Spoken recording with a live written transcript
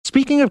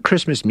Speaking of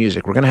Christmas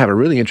music, we're going to have a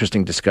really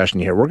interesting discussion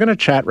here. We're going to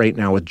chat right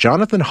now with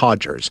Jonathan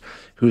Hodgers,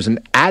 who's an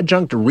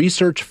adjunct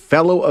research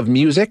fellow of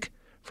music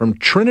from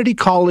Trinity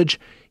College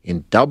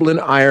in Dublin,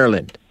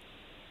 Ireland.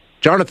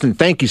 Jonathan,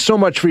 thank you so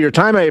much for your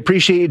time. I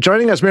appreciate you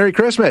joining us. Merry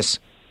Christmas.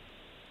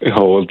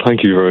 Oh, well,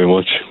 thank you very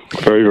much.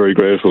 Very, very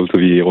grateful to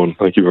be on.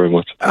 Thank you very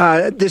much.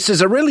 This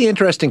is a really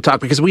interesting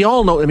topic because we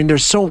all know,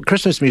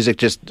 Christmas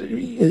music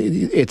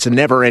it's a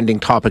never-ending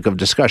topic of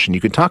discussion.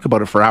 You can talk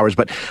about it for hours,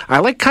 but I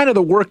like kind of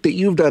the work that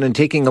you've done in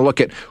taking a look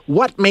at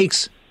what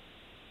makes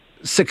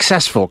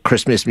successful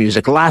Christmas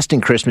music,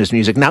 lasting Christmas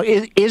music. Now,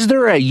 is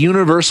there a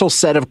universal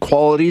set of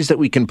qualities that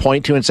we can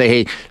point to and say,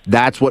 hey,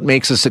 that's what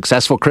makes a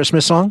successful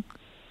Christmas song?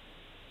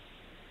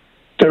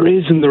 There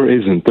is and there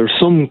isn't. There's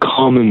some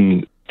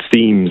common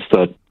themes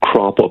that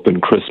crop up in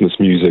Christmas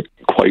music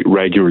quite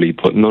regularly,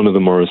 but none of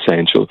them are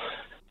essential.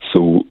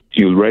 So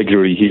you'll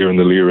regularly hear in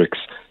the lyrics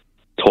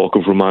talk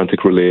of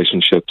romantic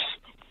relationships,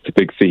 the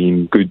big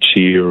theme, good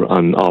cheer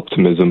and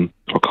optimism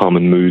are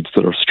common moods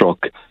that are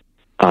struck,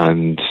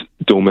 and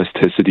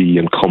domesticity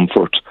and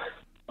comfort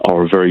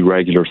are very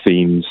regular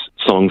themes.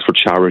 Songs for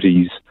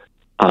charities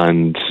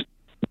and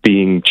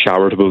being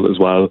charitable as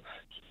well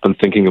and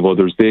thinking of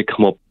others, they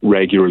come up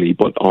regularly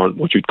but aren't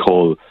what you'd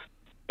call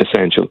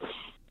essential.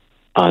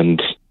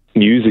 And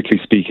musically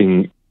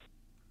speaking,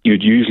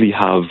 you'd usually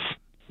have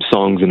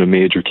songs in a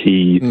major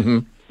key. Mm-hmm.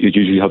 You'd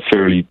usually have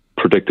fairly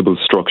predictable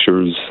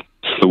structures,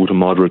 slow to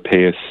moderate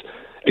pace,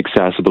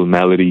 accessible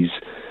melodies,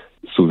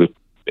 so that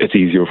it's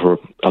easier for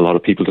a lot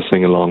of people to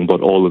sing along,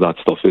 but all of that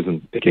stuff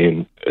isn't,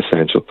 again,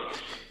 essential.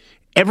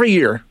 Every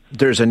year,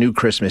 there's a new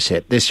Christmas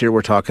hit. This year,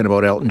 we're talking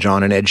about Elton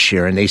John and Ed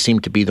Sheeran. They seem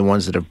to be the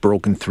ones that have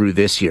broken through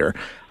this year.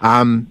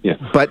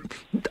 But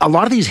a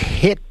lot of these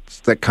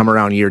hits that come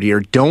around year to year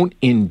don't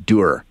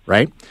endure,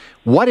 right?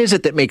 What is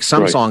it that makes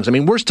some songs?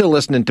 We're still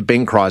listening to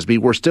Bing Crosby.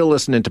 We're still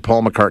listening to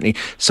Paul McCartney.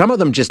 Some of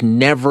them just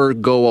never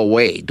go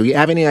away. Do you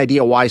have any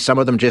idea why some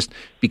of them just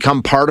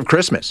become part of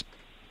Christmas?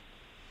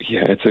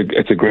 Yeah,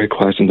 it's a great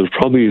question. There's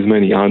probably as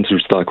many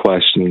answers to that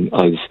question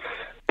as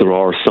there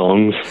are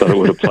songs that it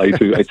would apply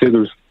to. I'd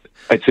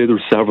say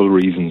there's several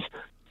reasons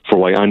for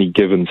why any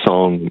given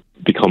song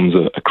becomes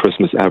a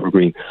Christmas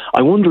evergreen.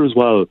 I wonder as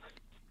well,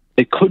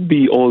 it could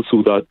be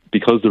also that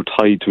because they're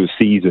tied to a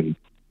season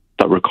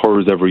that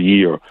recurs every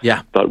year,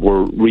 that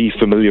we're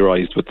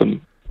re-familiarised with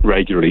them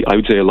regularly. I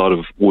would say a lot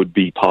of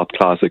would-be pop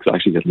classics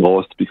actually get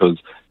lost because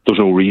there's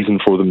no reason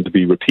for them to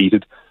be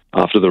repeated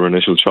after their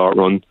initial chart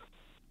run.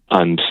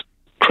 And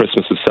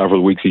Christmas is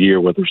several weeks a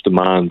year where there's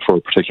demand for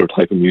a particular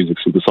type of music,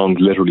 so the songs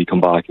literally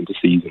come back into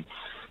season.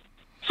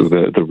 So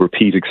the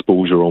repeat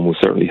exposure almost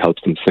certainly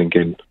helps them sink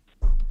in.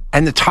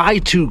 And the tie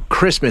to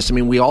Christmas,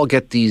 we all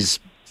get these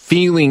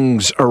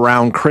feelings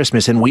around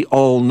Christmas, and we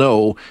all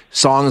know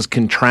songs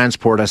can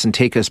transport us and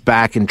take us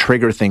back and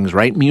trigger things,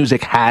 right?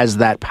 Music has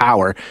that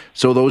power.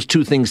 So those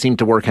two things seem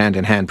to work hand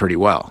in hand pretty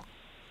well.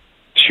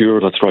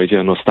 Sure, that's right.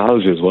 Yeah,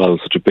 nostalgia as well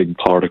is such a big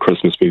part of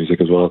Christmas music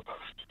as well.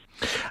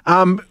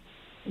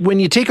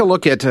 When you take a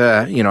look at,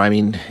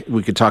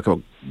 we could talk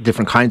about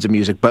different kinds of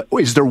music, but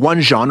is there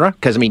one genre?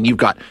 Because, you've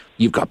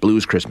got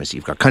blues Christmas,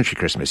 you've got country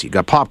Christmas, you've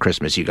got pop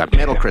Christmas, you've got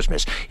metal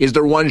Christmas. Is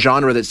there one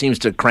genre that seems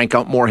to crank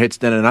out more hits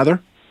than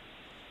another?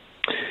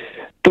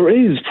 There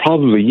is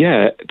probably,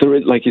 yeah. There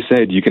is, like you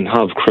said, you can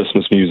have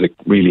Christmas music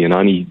really in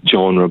any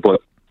genre,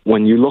 but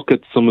when you look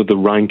at some of the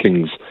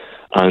rankings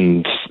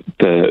and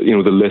the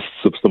lists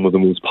of some of the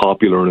most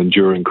popular and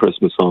enduring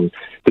Christmas songs,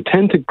 they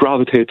tend to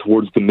gravitate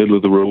towards the middle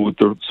of the road.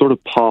 They're sort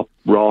of pop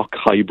rock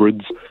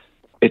hybrids.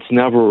 It's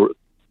never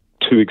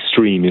too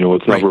extreme,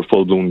 it's never a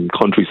full-blown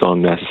country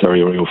song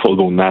necessarily, or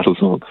full-blown metal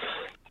song.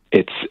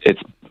 It's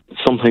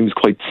sometimes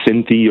quite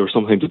synthy, or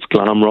sometimes it's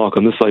glam rock.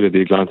 On this side of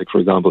the Atlantic, for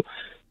example,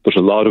 there's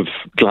a lot of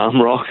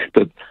glam rock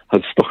that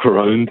has stuck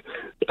around,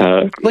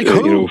 like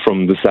who?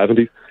 From the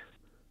 70s.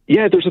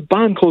 Yeah, there's a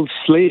band called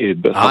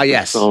Slade that has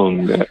a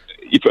song.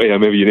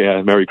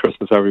 Merry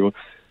Christmas, everyone.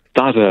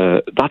 That's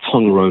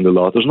hung around a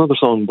lot. There's another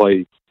song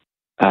by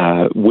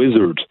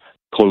Wizard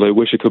called I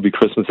Wish It Could Be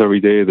Christmas Every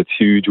Day that's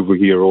huge over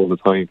here all the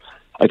time.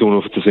 I don't know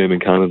if it's the same in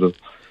Canada.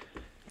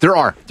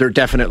 There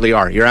definitely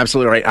are. You're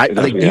absolutely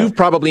right. You've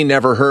probably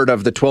never heard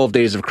of the 12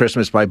 Days of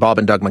Christmas by Bob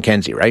and Doug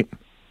McKenzie, right?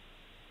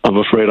 I'm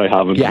afraid I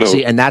haven't. Yeah, no.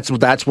 See, and that's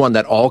one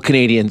that all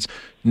Canadians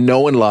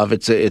know and love.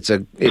 It's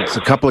a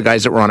couple of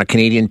guys that were on a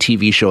Canadian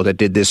TV show that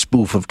did this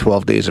spoof of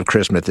 12 Days of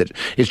Christmas.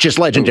 It's just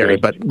legendary,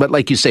 but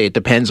like you say, it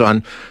depends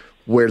on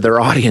where their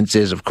audience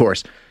is, of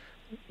course.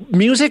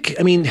 Music,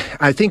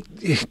 I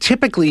think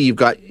typically you've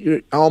got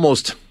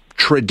almost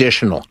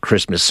traditional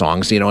Christmas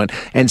songs,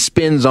 and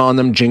spins on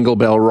them, Jingle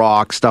Bell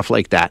Rock, stuff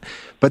like that.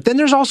 But then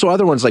there's also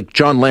other ones like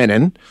John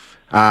Lennon.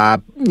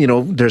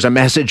 There's a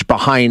message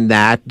behind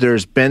that.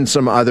 There's been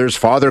some others.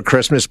 Father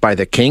Christmas by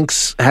the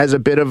Kinks has a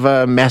bit of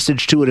a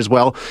message to it as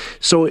well.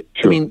 So,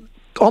 sure.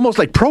 Almost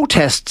like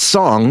protest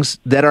songs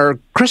that are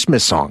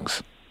Christmas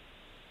songs.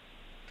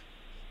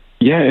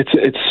 Yeah,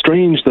 it's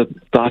strange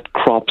that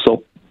crops up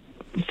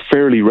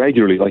fairly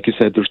regularly. Like you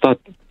said, there's that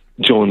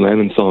John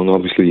Lennon song,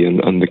 obviously,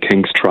 and the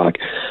Kinks track.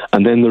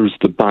 And then there's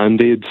the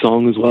Band-Aid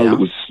song as well. Yeah. That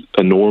was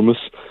enormous.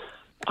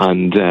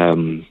 And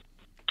there's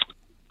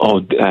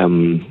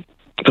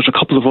a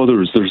couple of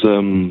others. There's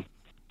trying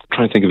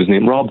to think of his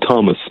name. Rob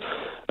Thomas,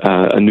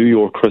 A New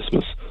York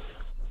Christmas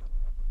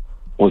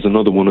was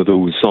another one of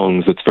those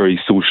songs that's very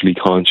socially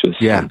conscious.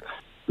 Yeah. And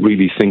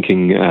really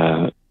thinking,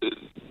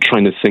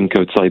 trying to think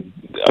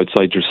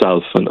outside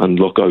yourself and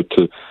look out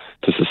to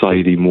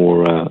society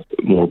more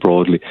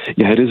broadly.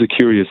 Yeah, it is a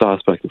curious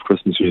aspect of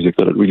Christmas music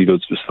that it really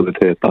does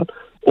facilitate that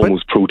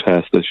almost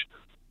protestish.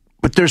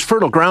 But there's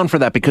fertile ground for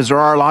that, because there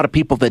are a lot of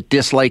people that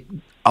dislike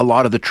a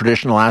lot of the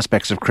traditional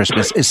aspects of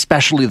Christmas,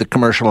 especially the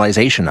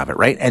commercialization of it,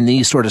 right? And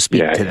these sort of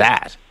speak to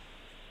that.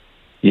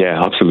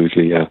 Yeah,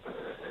 absolutely.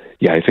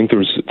 Yeah, I think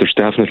there's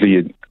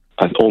definitely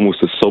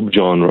almost a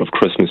subgenre of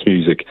Christmas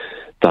music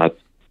that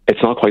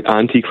it's not quite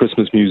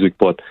anti-Christmas music,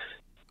 but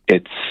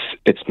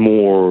it's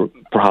more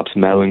perhaps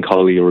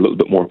melancholy or a little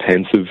bit more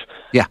pensive.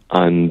 Yeah,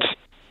 and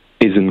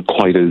isn't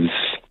quite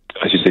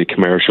as you say,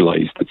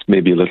 commercialized. It's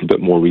maybe a little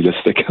bit more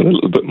realistic and a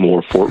little bit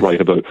more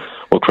forthright about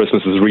what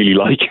Christmas is really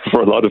like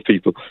for a lot of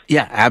people.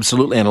 Yeah,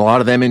 absolutely. And a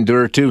lot of them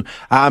endure too.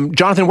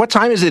 Jonathan, what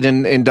time is it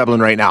in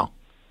Dublin right now?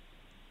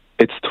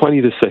 It's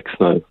 20 to 6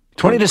 now.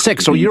 20 to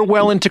 6, so you're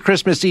well into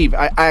Christmas Eve.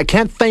 I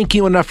can't thank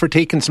you enough for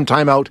taking some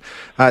time out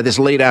this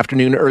late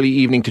afternoon, early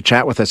evening to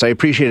chat with us. I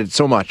appreciate it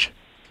so much.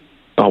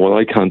 Oh, well,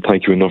 I can't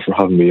thank you enough for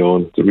having me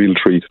on. It's a real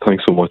treat.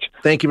 Thanks so much.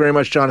 Thank you very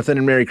much, Jonathan,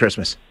 and Merry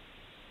Christmas.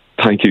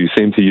 Thank you.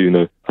 Same to you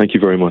now. Thank you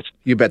very much.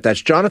 You bet.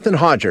 That's Jonathan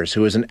Hodgers,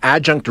 who is an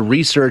adjunct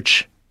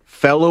research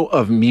fellow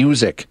of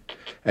music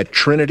at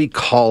Trinity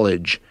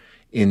College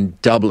in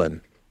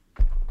Dublin.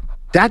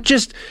 That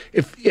just,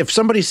 if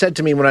somebody said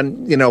to me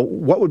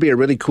what would be a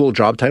really cool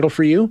job title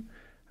for you?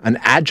 An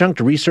adjunct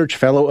research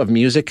fellow of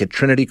music at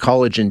Trinity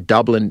College in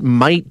Dublin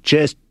might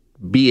just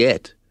be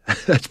it.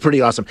 That's pretty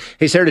awesome.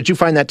 Hey, Sarah, did you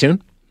find that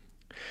tune?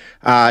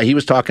 He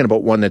was talking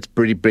about one that's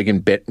pretty big in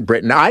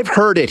Britain. I've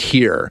heard it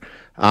here.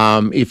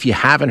 If you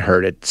haven't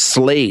heard it,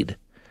 Slade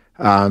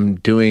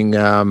doing,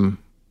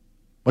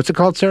 what's it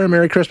called, Sarah?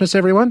 Merry Christmas,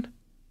 everyone?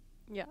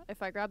 Yeah,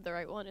 if I grab the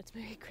right one, it's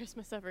Merry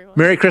Christmas, everyone.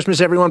 Merry Christmas,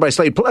 everyone by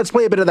Slade. Let's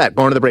play a bit of that.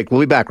 Going to the break. We'll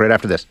be back right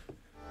after this.